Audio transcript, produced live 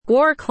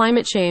War,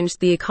 climate change,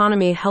 the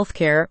economy,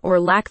 healthcare, or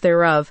lack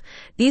thereof,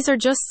 these are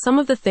just some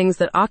of the things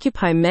that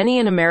occupy many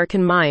an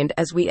American mind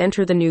as we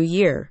enter the new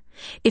year.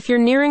 If you're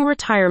nearing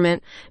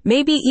retirement,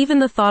 maybe even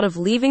the thought of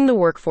leaving the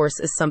workforce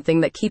is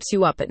something that keeps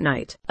you up at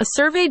night. A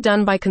survey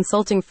done by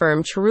consulting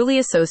firm Cerulli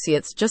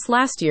Associates just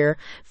last year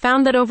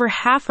found that over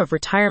half of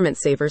retirement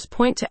savers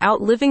point to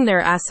outliving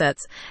their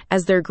assets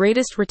as their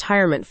greatest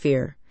retirement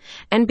fear.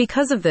 And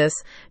because of this,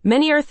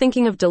 many are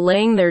thinking of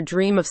delaying their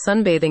dream of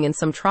sunbathing in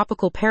some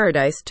tropical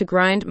paradise to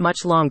grind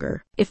much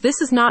longer. If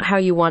this is not how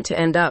you want to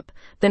end up,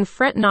 then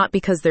fret not,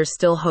 because there's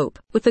still hope.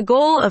 With the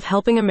goal of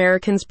helping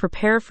Americans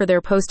prepare for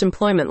their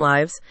post-employment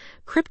lives,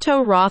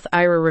 Crypto Roth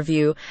IRA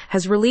Review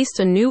has released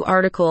a new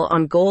article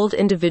on Gold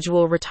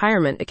Individual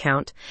Retirement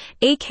Account,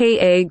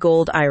 aka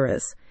Gold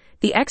IRAs.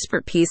 The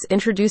expert piece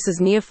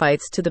introduces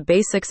neophytes to the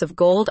basics of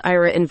gold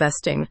IRA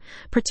investing,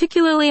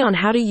 particularly on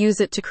how to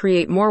use it to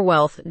create more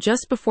wealth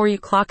just before you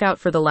clock out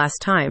for the last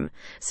time,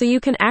 so you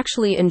can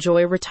actually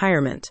enjoy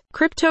retirement.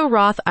 Crypto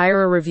Roth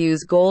IRA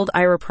Review's Gold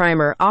IRA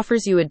Primer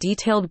offers you a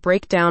detailed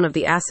breakdown of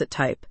the asset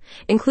type,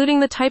 including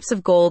the types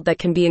of gold that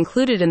can be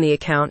included in the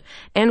account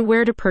and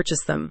where to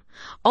purchase them.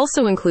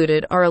 Also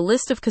included are a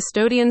list of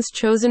custodians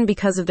chosen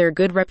because of their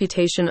good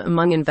reputation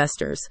among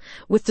investors,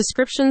 with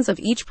descriptions of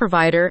each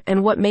provider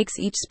and what makes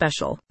each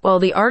special. While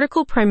the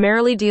article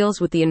primarily deals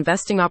with the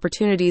investing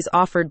opportunities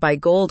offered by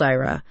Gold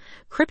IRA,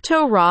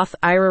 Crypto Roth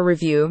IRA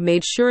Review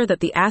made sure that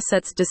the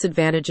asset's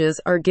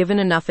disadvantages are given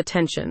enough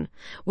attention,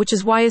 which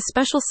is why a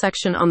special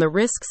section on the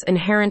risks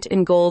inherent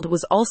in gold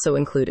was also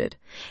included.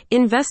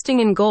 Investing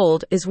in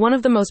gold is one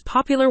of the most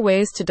popular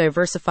ways to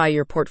diversify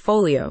your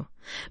portfolio.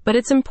 But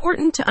it's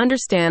important to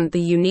understand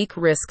the unique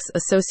risks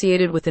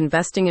associated with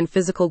investing in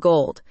physical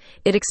gold,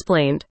 it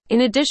explained. In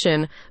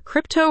addition,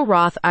 Crypto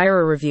Roth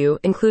IRA Review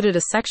included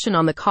a section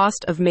on the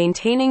cost of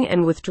maintaining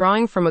and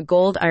withdrawing from a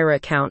gold IRA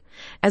account,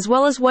 as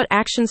well as what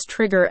actions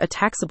trigger a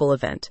taxable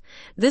event.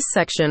 This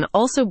section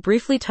also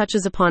briefly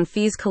touches upon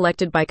fees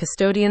collected by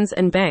custodians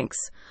and banks.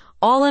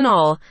 All in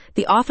all,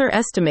 the author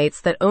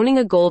estimates that owning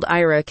a gold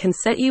IRA can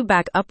set you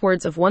back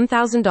upwards of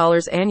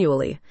 $1,000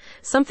 annually,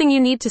 something you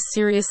need to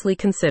seriously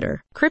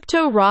consider.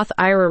 Crypto Roth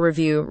IRA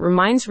Review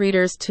reminds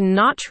readers to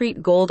not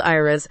treat gold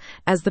IRAs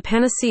as the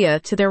panacea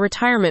to their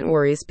retirement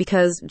worries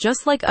because,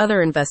 just like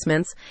other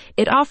investments,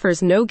 it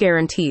offers no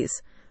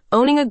guarantees.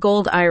 Owning a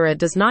gold IRA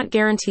does not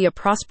guarantee a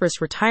prosperous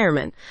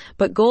retirement,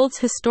 but gold's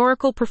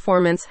historical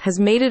performance has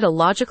made it a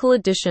logical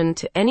addition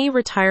to any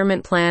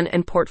retirement plan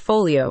and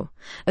portfolio.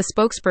 A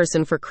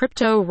spokesperson for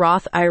Crypto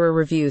Roth IRA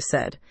Review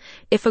said,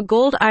 "If a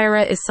gold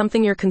IRA is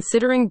something you're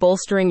considering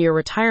bolstering your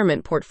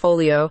retirement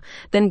portfolio,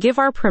 then give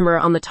our primer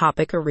on the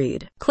topic a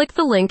read. Click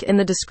the link in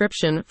the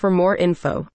description for more info."